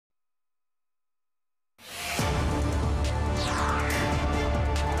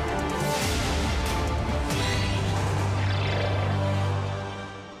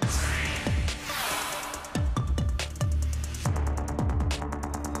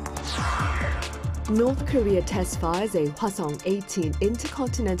North Korea test fires a Hwasong-18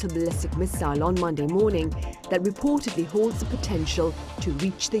 intercontinental ballistic missile on Monday morning that reportedly holds the potential to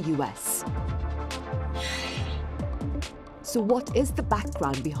reach the US. So what is the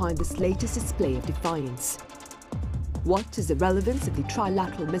background behind this latest display of defiance? What is the relevance of the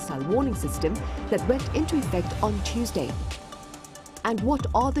trilateral missile warning system that went into effect on Tuesday? And what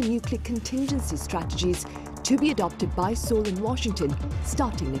are the nuclear contingency strategies to be adopted by Seoul and Washington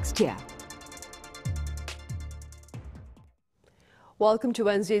starting next year? Welcome to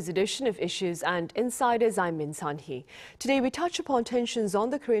Wednesday's edition of Issues and Insiders. I'm Min Sunhee. Today we touch upon tensions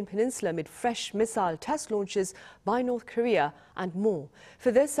on the Korean Peninsula amid fresh missile test launches by North Korea and more. For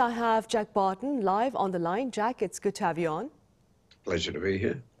this, I have Jack Barton live on the line. Jack, it's good to have you on. Pleasure to be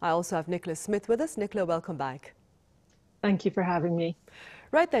here. I also have Nicola Smith with us. Nicola, welcome back. Thank you for having me.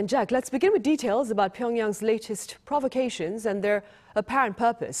 Right then, Jack, let's begin with details about Pyongyang's latest provocations and their apparent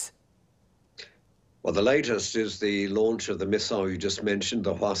purpose. Well, the latest is the launch of the missile you just mentioned,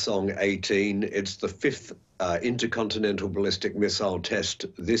 the Hwasong-18. It's the fifth intercontinental ballistic missile test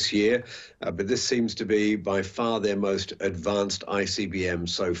this year, but this seems to be by far their most advanced ICBM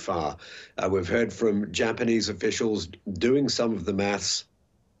so far. We've heard from Japanese officials doing some of the maths,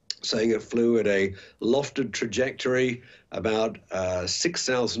 saying it flew at a lofted trajectory, about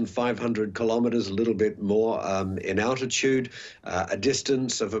 6,500 kilometers, a little bit more in altitude, a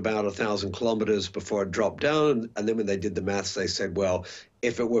distance of about 1,000 kilometers before it dropped down. And then when they did the maths, they said, well,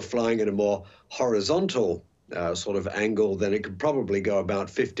 if it were flying at a more horizontal sort of angle, then it could probably go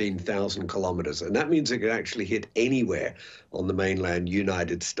about 15,000 kilometers. And that means it could actually hit anywhere on the mainland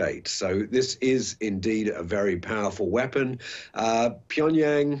United States. So this is indeed a very powerful weapon.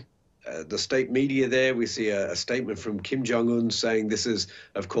 Pyongyang, the state media there, we see a statement from Kim Jong-un saying this is,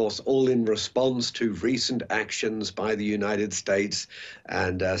 of course, all in response to recent actions by the United States,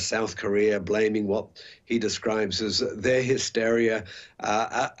 and South Korea blaming what he describes as their hysteria.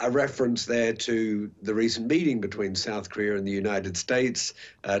 A reference there to the recent meeting between South Korea and the United States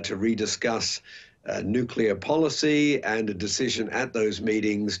to rediscuss nuclear policy, and a decision at those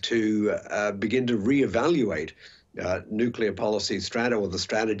meetings to begin to reevaluate nuclear policy strategy, or the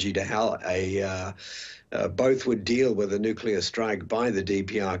strategy to how both would deal with a nuclear strike by the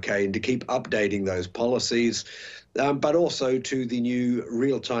DPRK, and to keep updating those policies, but also to the new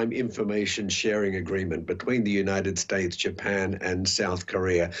real-time information sharing agreement between the United States, Japan, and South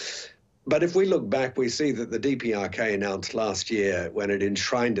Korea. But if we look back, we see that the DPRK announced last year, when it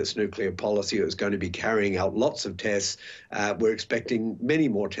enshrined its nuclear policy, it was going to be carrying out lots of tests. We're expecting many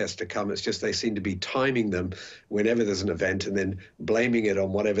more tests to come. It's just they seem to be timing them whenever there's an event and then blaming it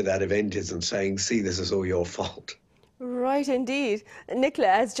on whatever that event is and saying, see, this is all your fault. Right, indeed. Nicola,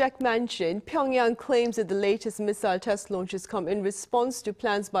 as Jack mentioned, Pyongyang claims that the latest missile test launches come in response to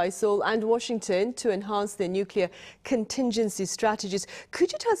plans by Seoul and Washington to enhance their nuclear contingency strategies.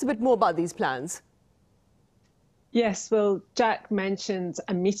 Could you tell us a bit more about these plans? Yes, well, Jack mentioned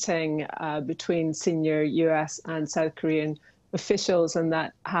a meeting between senior US and South Korean officials, and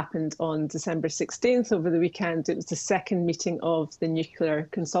that happened on December 16th over the weekend. It was the second meeting of the Nuclear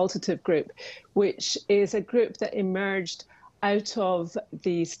Consultative Group, which is a group that emerged out of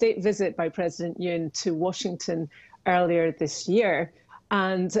the state visit by President Yoon to Washington earlier this year,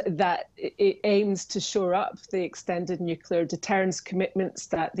 and that it aims to shore up the extended nuclear deterrence commitments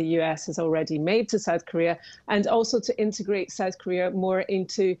that the US has already made to South Korea, and also to integrate South Korea more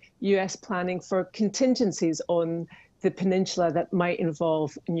into US planning for contingencies on the peninsula that might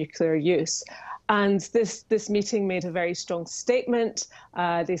involve nuclear use. And this meeting made a very strong statement.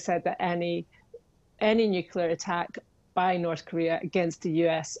 They said that any nuclear attack by North Korea against the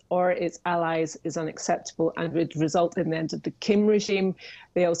US or its allies is unacceptable and would result in the end of the Kim regime.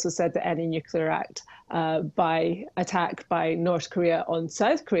 They also said that any nuclear attack by North Korea on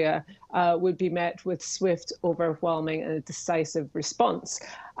South Korea would be met with swift, overwhelming and a decisive response.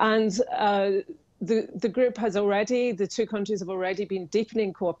 And the group has already, the two countries have already been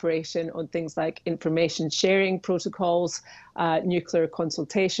deepening cooperation on things like information sharing protocols, nuclear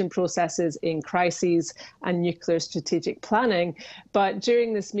consultation processes in crises, and nuclear strategic planning. But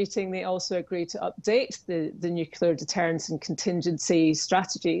during this meeting, they also agreed to update the nuclear deterrence and contingency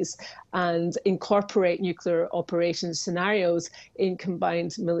strategies and incorporate nuclear operations scenarios in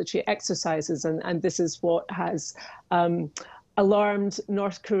combined military exercises. And this is what has alarmed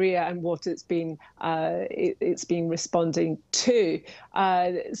North Korea and what it's been responding to.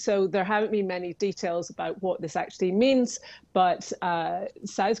 So there haven't been many details about what this actually means, but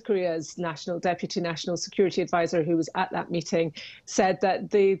South Korea's Deputy National Security Advisor, who was at that meeting, said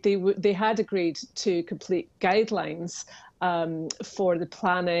that they had agreed to complete guidelines for the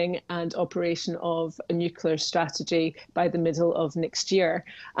planning and operation of a nuclear strategy by the middle of next year.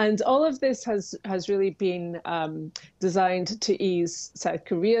 And all of this has really been designed to ease South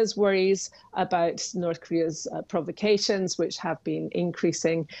Korea's worries about North Korea's provocations, which have been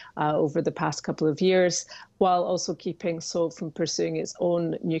increasing over the past couple of years, while also keeping Seoul from pursuing its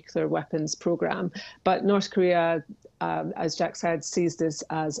own nuclear weapons program. But North Korea, as Jack said, sees this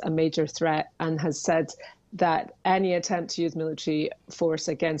as a major threat and has said that any attempt to use military force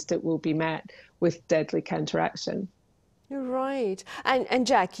against it will be met with deadly counteraction. Right. And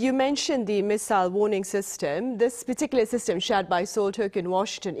Jack, you mentioned the missile warning system. This particular system shared by Seoul, Tokyo and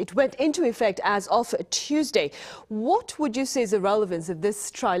Washington, it went into effect as of Tuesday. What would you say is the relevance of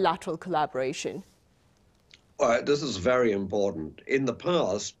this trilateral collaboration? This is very important. In the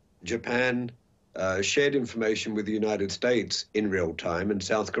past, Japan shared information with the United States in real time, and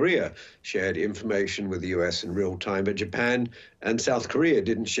South Korea shared information with the US in real time, but Japan and South Korea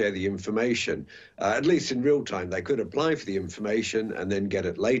didn't share the information, at least in real time. They could apply for the information and then get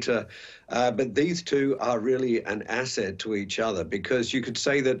it later, but these two are really an asset to each other, because you could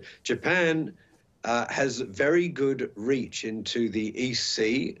say that Japan has very good reach into the East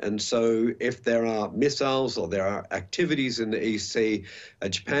Sea. And so if there are missiles or there are activities in the East Sea,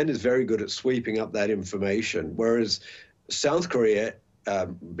 Japan is very good at sweeping up that information. Whereas South Korea,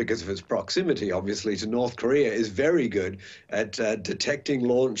 because of its proximity, obviously, to North Korea, is very good at detecting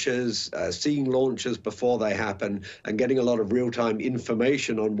launches, seeing launches before they happen, and getting a lot of real-time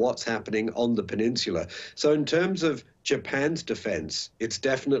information on what's happening on the peninsula. So in terms of Japan's defense, it's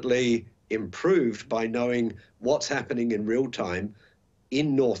definitely improved by knowing what's happening in real time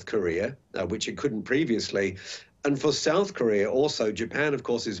in North Korea, which it couldn't previously. And for South Korea also, Japan, of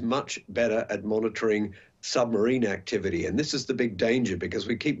course, is much better at monitoring submarine activity. And this is the big danger, because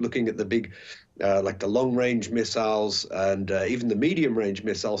we keep looking at the big, like the long-range missiles and even the medium-range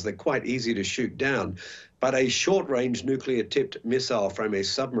missiles. They're quite easy to shoot down. But a short-range nuclear-tipped missile from a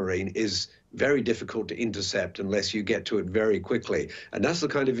submarine is very difficult to intercept unless you get to it very quickly. And that's the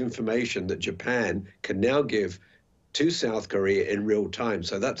kind of information that Japan can now give to South Korea in real time.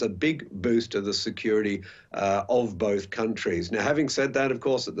 So that's a big boost to the security of both countries. Now, having said that, of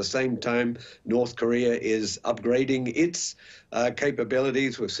course, at the same time, North Korea is upgrading its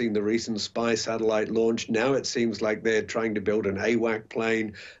capabilities. We've seen the recent spy satellite launch. Now it seems like they're trying to build an AWAC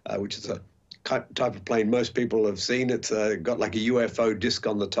plane, which is a type of plane most people have seen. It's got like a UFO disc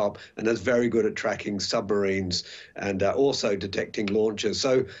on the top, and that's very good at tracking submarines and also detecting launches.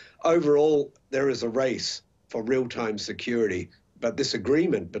 So overall, there is a race for real-time security. But this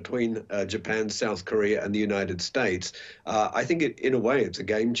agreement between Japan, South Korea and the United States, I think in a way it's a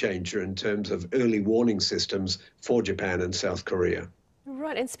game changer in terms of early warning systems for Japan and South Korea.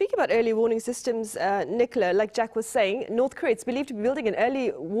 Right, and speaking about early warning systems, Nicola, like Jack was saying, North Korea is believed to be building an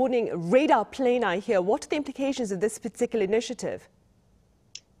early warning radar plane, I hear. What are the implications of this particular initiative?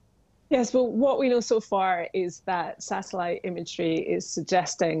 Yes, well, what we know so far is that satellite imagery is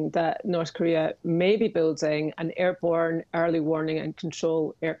suggesting that North Korea may be building an airborne early warning and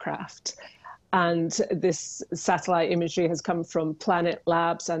control aircraft. And this satellite imagery has come from Planet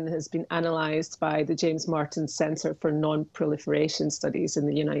Labs and has been analysed by the James Martin Centre for Non-Proliferation Studies in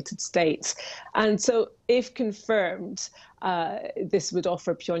the United States. And so if confirmed, this would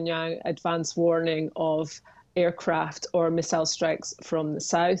offer Pyongyang advance warning of aircraft or missile strikes from the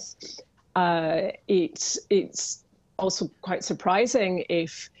south. It's also quite surprising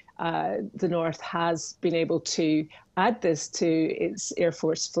if the North has been able to add this to its Air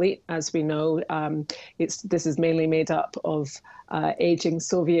Force fleet. As we know, this is mainly made up of aging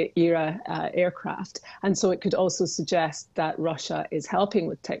Soviet-era aircraft. And so it could also suggest that Russia is helping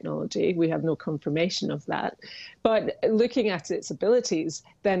with technology. We have no confirmation of that. But looking at its abilities,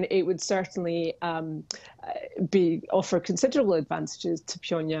 then it would certainly offer considerable advantages to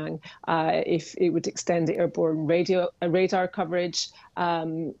Pyongyang if it would extend the airborne radar coverage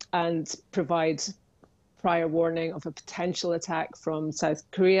and provide prior warning of a potential attack from South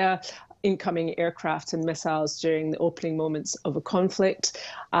Korea, incoming aircraft and missiles during the opening moments of a conflict.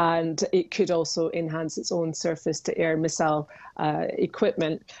 And it could also enhance its own surface-to-air missile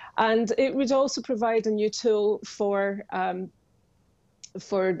equipment. And it would also provide a new tool for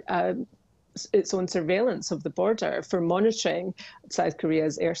its own surveillance of the border, for monitoring South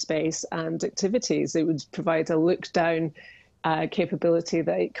Korea's airspace and activities. It would provide a look-down capability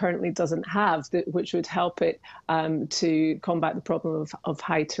that it currently doesn't have, which would help it to combat the problem of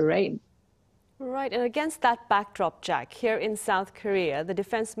high terrain. Right, and against that backdrop, Jack, here in South Korea, the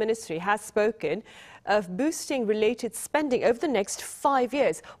Defense Ministry has spoken of boosting related spending over the next 5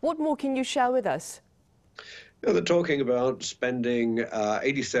 years. What more can you share with us? Yeah, they're talking about spending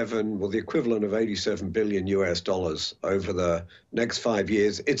the equivalent of 87 billion US dollars over the next 5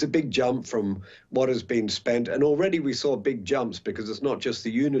 years. It's a big jump from what has been spent. And already we saw big jumps because it's not just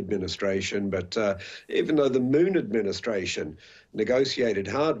the Yoon administration, but even though the Moon administration negotiated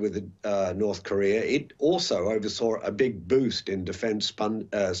hard with North Korea, it also oversaw a big boost in defense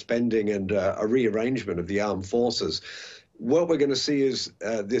spending and a rearrangement of the armed forces. What we're going to see is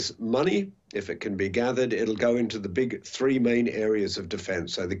this money, if it can be gathered, it'll go into the big three main areas of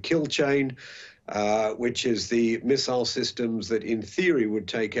defense. So the kill chain, which is the missile systems that in theory would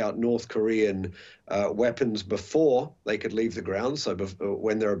take out North Korean weapons before they could leave the ground, so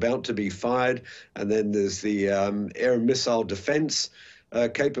when they're about to be fired. And then there's the air missile defense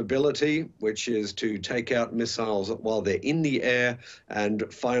capability, which is to take out missiles while they're in the air. And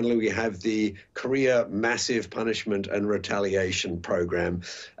finally, we have the Korea Massive Punishment and Retaliation Program.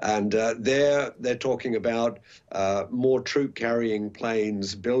 And they're talking about more troop-carrying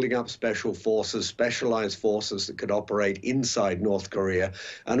planes, building up special forces, specialized forces that could operate inside North Korea.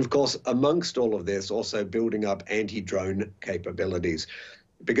 And of course, amongst all of this, also building up anti-drone capabilities.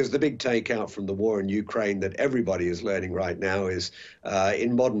 Because the big takeout from the war in Ukraine that everybody is learning right now is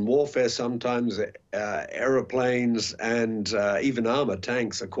in modern warfare, sometimes aeroplanes and even armor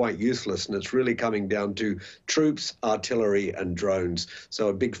tanks are quite useless. And it's really coming down to troops, artillery and drones. So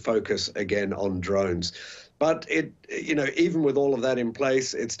a big focus again on drones. But even with all of that in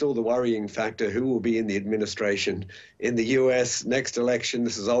place, it's still the worrying factor. Who will be in the administration in the US next election?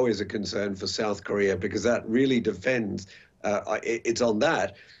 This is always a concern for South Korea because that really depends. It's on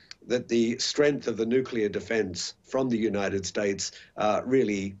that the strength of the nuclear defense from the United States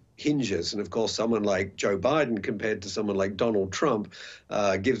really hinges. And of course, someone like Joe Biden compared to someone like Donald Trump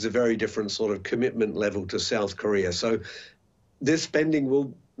gives a very different sort of commitment level to South Korea. So this spending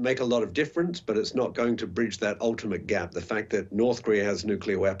will make a lot of difference, but it's not going to bridge that ultimate gap. The fact that North Korea has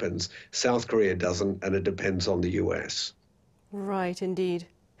nuclear weapons, South Korea doesn't, and it depends on the US. Right, indeed.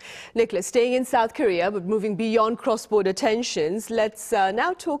 Nicola, staying in South Korea, but moving beyond cross-border tensions, let's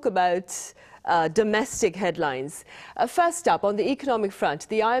now talk about domestic headlines. First up, on the economic front,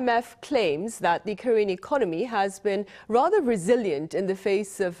 the IMF claims that the Korean economy has been rather resilient in the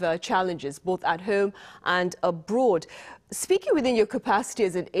face of challenges, both at home and abroad. Speaking within your capacity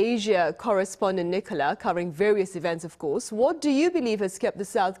as an Asia correspondent, Nicola, covering various events, of course, what do you believe has kept the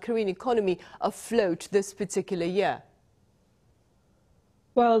South Korean economy afloat this particular year?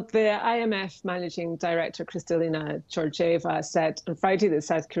 Well, the IMF Managing Director, Kristalina Georgieva, said on Friday that the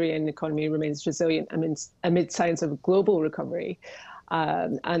South Korean economy remains resilient amid signs of global recovery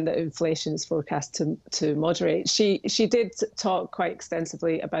and that inflation is forecast to moderate. She did talk quite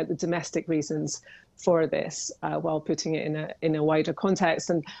extensively about the domestic reasons for this while putting it in a wider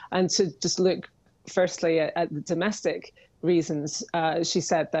context. And to just look firstly at the domestic reasons, she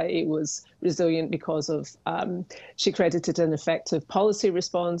said that it was resilient because of, she credited an effective policy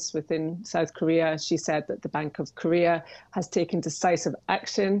response within South Korea. She said that the Bank of Korea has taken decisive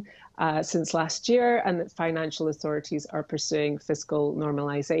action since last year and that financial authorities are pursuing fiscal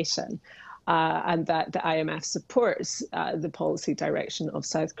normalization. And that the IMF supports the policy direction of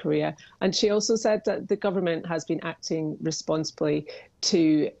South Korea. And she also said that the government has been acting responsibly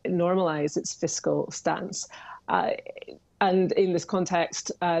to normalize its fiscal stance. And in this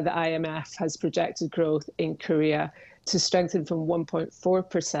context, the IMF has projected growth in Korea to strengthen from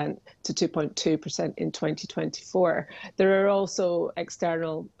 1.4% to 2.2% in 2024. There are also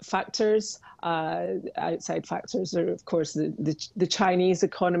external factors. Outside factors are, of course, the Chinese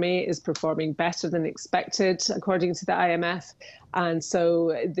economy is performing better than expected, according to the IMF. And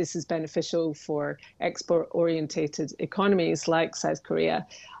so this is beneficial for export-orientated economies like South Korea.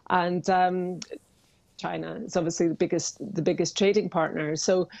 And China is obviously the biggest trading partner.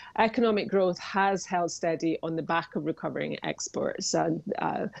 So economic growth has held steady on the back of recovering exports, and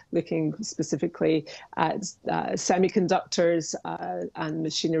looking specifically at semiconductors and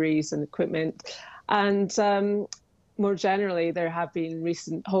machineries and equipment. And more generally, there have been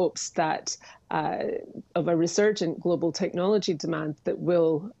recent hopes that of a resurgent global technology demand that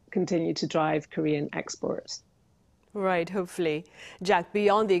will continue to drive Korean exports. Right, hopefully. Jack,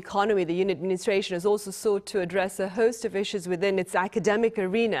 beyond the economy, the Yoon administration has also sought to address a host of issues within its academic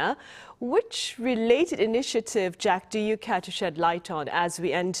arena. Which related initiative, Jack, do you care to shed light on as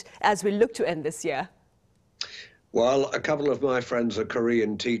we look to end this year? Well, a couple of my friends are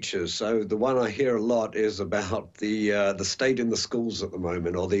Korean teachers, so the one I hear a lot is about the state in the schools at the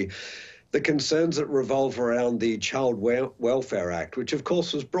moment, or the concerns that revolve around the Child Welfare Act, which of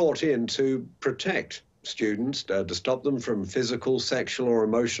course was brought in to protect students, to stop them from physical, sexual or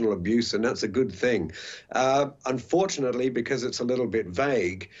emotional abuse, and that's a good thing. Unfortunately, because it's a little bit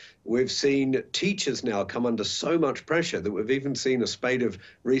vague, we've seen teachers now come under so much pressure that we've even seen a spate of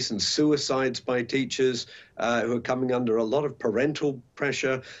recent suicides by teachers who are coming under a lot of parental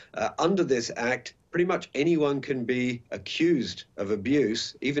pressure. Under this act, pretty much anyone can be accused of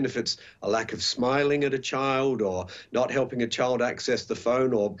abuse, even if it's a lack of smiling at a child or not helping a child access the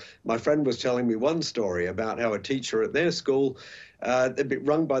phone. Or my friend was telling me one story about how a teacher at their school, they'd be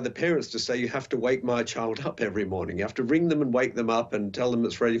rung by the parents to say, you have to wake my child up every morning. You have to ring them and wake them up and tell them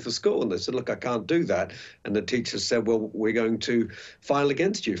it's ready for school. And they said, look, I can't do that. And the teacher said, well, we're going to file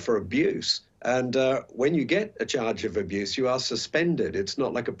against you for abuse. And when you get a charge of abuse, you are suspended. It's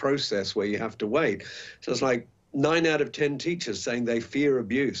not like a process where you have to wait. So it's like 9 out of 10 teachers saying they fear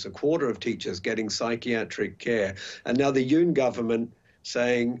abuse, a quarter of teachers getting psychiatric care. And now the Yoon government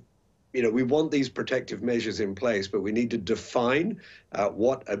saying, you know, we want these protective measures in place, but we need to define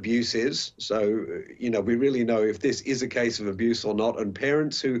what abuse is. So, you know, we really know if this is a case of abuse or not. And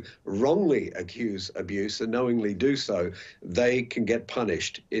parents who wrongly accuse abuse and knowingly do so, they can get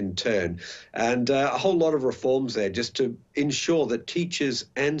punished in turn. And a whole lot of reforms there just to ensure that teachers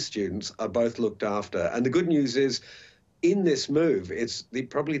and students are both looked after. And the good news is, in this move, it's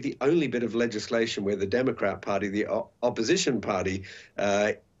probably the only bit of legislation where the Democrat Party, the opposition party,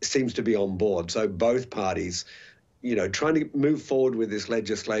 seems to be on board. So both parties, you know, trying to move forward with this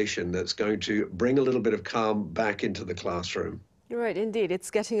legislation that's going to bring a little bit of calm back into the classroom. You're right, indeed. It's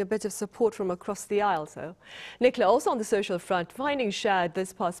getting a bit of support from across the aisle. So, Nicola, also on the social front, findings shared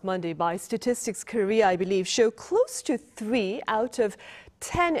this past Monday by Statistics Korea, I believe, show close to 3 out of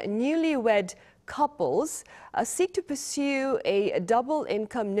 10 newlywed couples seek to pursue a double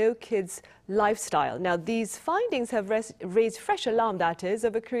income, no kids lifestyle. Now, these findings have raised fresh alarm, that is,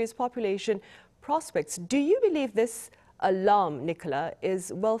 over Korea's population prospects. Do you believe this alarm, Nicola,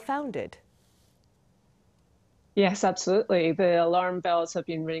 is well-founded? Yes, absolutely. The alarm bells have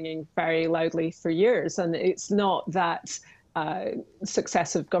been ringing very loudly for years, and it's not that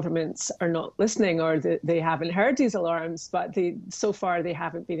successive governments are not listening or they haven't heard these alarms, but so far they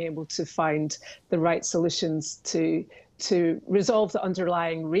haven't been able to find the right solutions to resolve the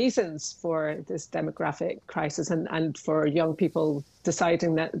underlying reasons for this demographic crisis and for young people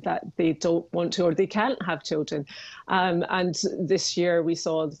deciding that they don't want to or they can't have children. And this year we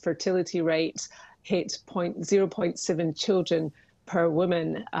saw the fertility rate hit 0.7 children per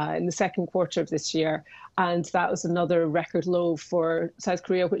woman in the second quarter of this year. And that was another record low for South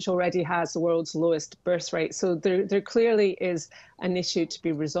Korea, which already has the world's lowest birth rate. So there clearly is an issue to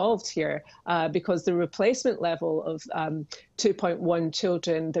be resolved here because the replacement level of 2.1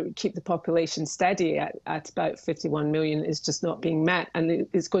 children that would keep the population steady at about 51 million is just not being met. And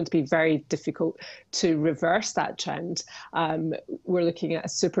it's going to be very difficult to reverse that trend. We're looking at a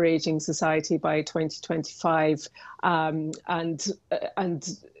super aging society by 2025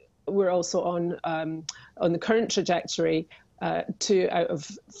 and we're also on the current trajectory. 2 out of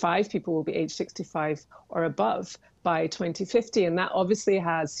 5 people will be age 65 or above by 2050, and that obviously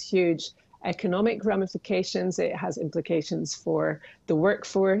has huge economic ramifications. It has implications for the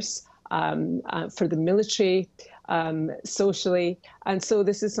workforce, for the military, socially, and so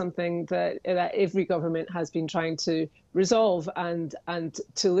this is something that every government has been trying to resolve and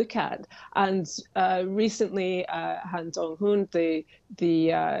to look at. And recently, Han Dong-hoon,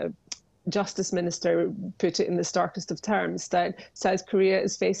 the Justice Minister, put it in the starkest of terms that South Korea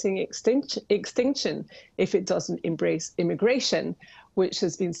is facing extinction if it doesn't embrace immigration, which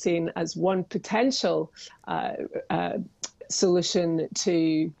has been seen as one potential solution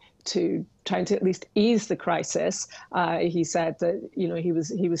to trying to at least ease the crisis. He said that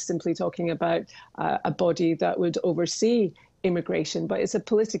he was simply talking about a body that would oversee immigration, but it's a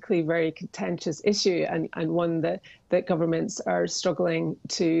politically very contentious issue and one that governments are struggling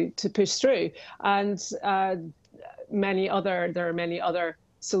to push through. And there are many other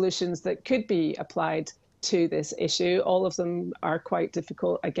solutions that could be applied to this issue. All of them are quite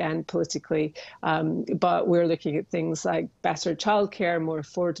difficult, again, politically, but we're looking at things like better childcare, more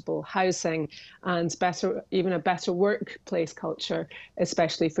affordable housing, and even a better workplace culture,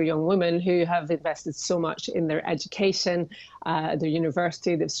 especially for young women who have invested so much in their education, their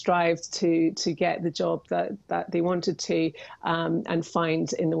university. They've strived to get the job that they wanted to, and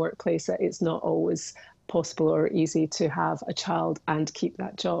find in the workplace that it's not always possible or easy to have a child and keep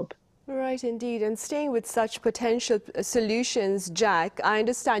that job. Right, indeed. And staying with such potential solutions, Jack, I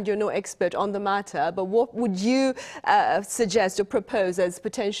understand you're no expert on the matter, but what would you suggest or propose as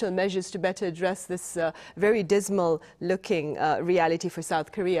potential measures to better address this very dismal-looking reality for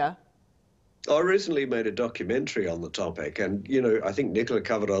South Korea? I recently made a documentary on the topic, and I think Nicola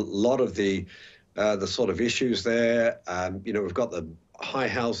covered a lot of the sort of issues there. We've got the high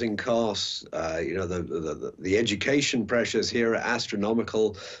housing costs. The education pressures here are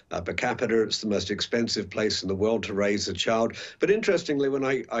astronomical. Per capita, it's the most expensive place in the world to raise a child. But interestingly, when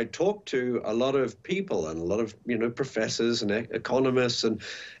I talked to a lot of people and a lot of professors and economists, and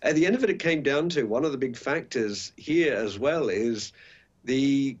at the end of it, it came down to one of the big factors here as well is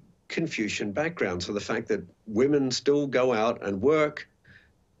the Confucian background. So the fact that women still go out and work,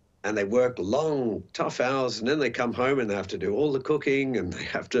 and they work long, tough hours, and then they come home and they have to do all the cooking and they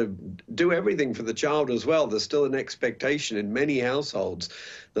have to do everything for the child as well. There's still an expectation in many households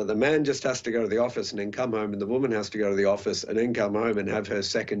that the man just has to go to the office and then come home, and the woman has to go to the office and then come home and have her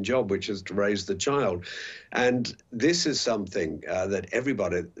second job, which is to raise the child. And this is something that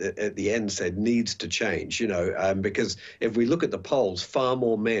everybody at the end said needs to change, because if we look at the polls, far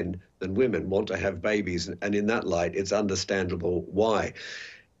more men than women want to have babies. And in that light, it's understandable why.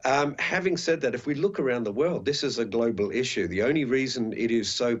 Having said that, if we look around the world, this is a global issue. The only reason it is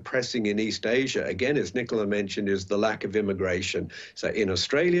so pressing in East Asia, again, as Nicola mentioned, is the lack of immigration. So in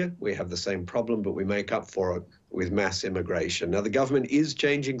Australia, we have the same problem, but we make up for it with mass immigration. Now, the government is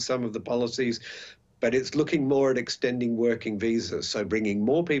changing some of the policies, but it's looking more at extending working visas, so bringing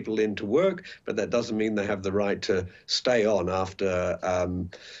more people into work, but that doesn't mean they have the right to stay on after,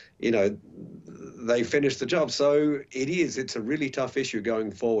 they finish the job. So it's a really tough issue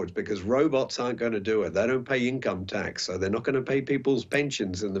going forward, because robots aren't going to do it. They don't pay income tax, so they're not going to pay people's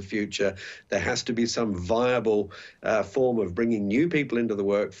pensions in the future. There has to be some viable form of bringing new people into the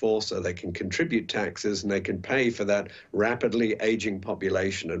workforce so they can contribute taxes and they can pay for that rapidly aging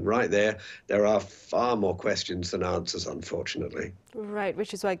population. And right there are far more questions than answers, unfortunately. Right,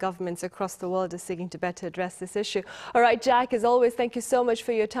 which is why governments across the world are seeking to better address this issue. All right, Jack, as always, thank you so much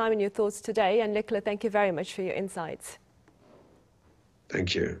for your time and your thoughts today. And Nicola, thank you very much for your insights.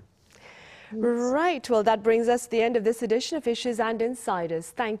 Thank you. Right, well, that brings us to the end of this edition of Issues and Insiders.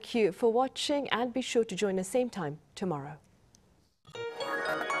 Thank you for watching, and be sure to join us same time tomorrow.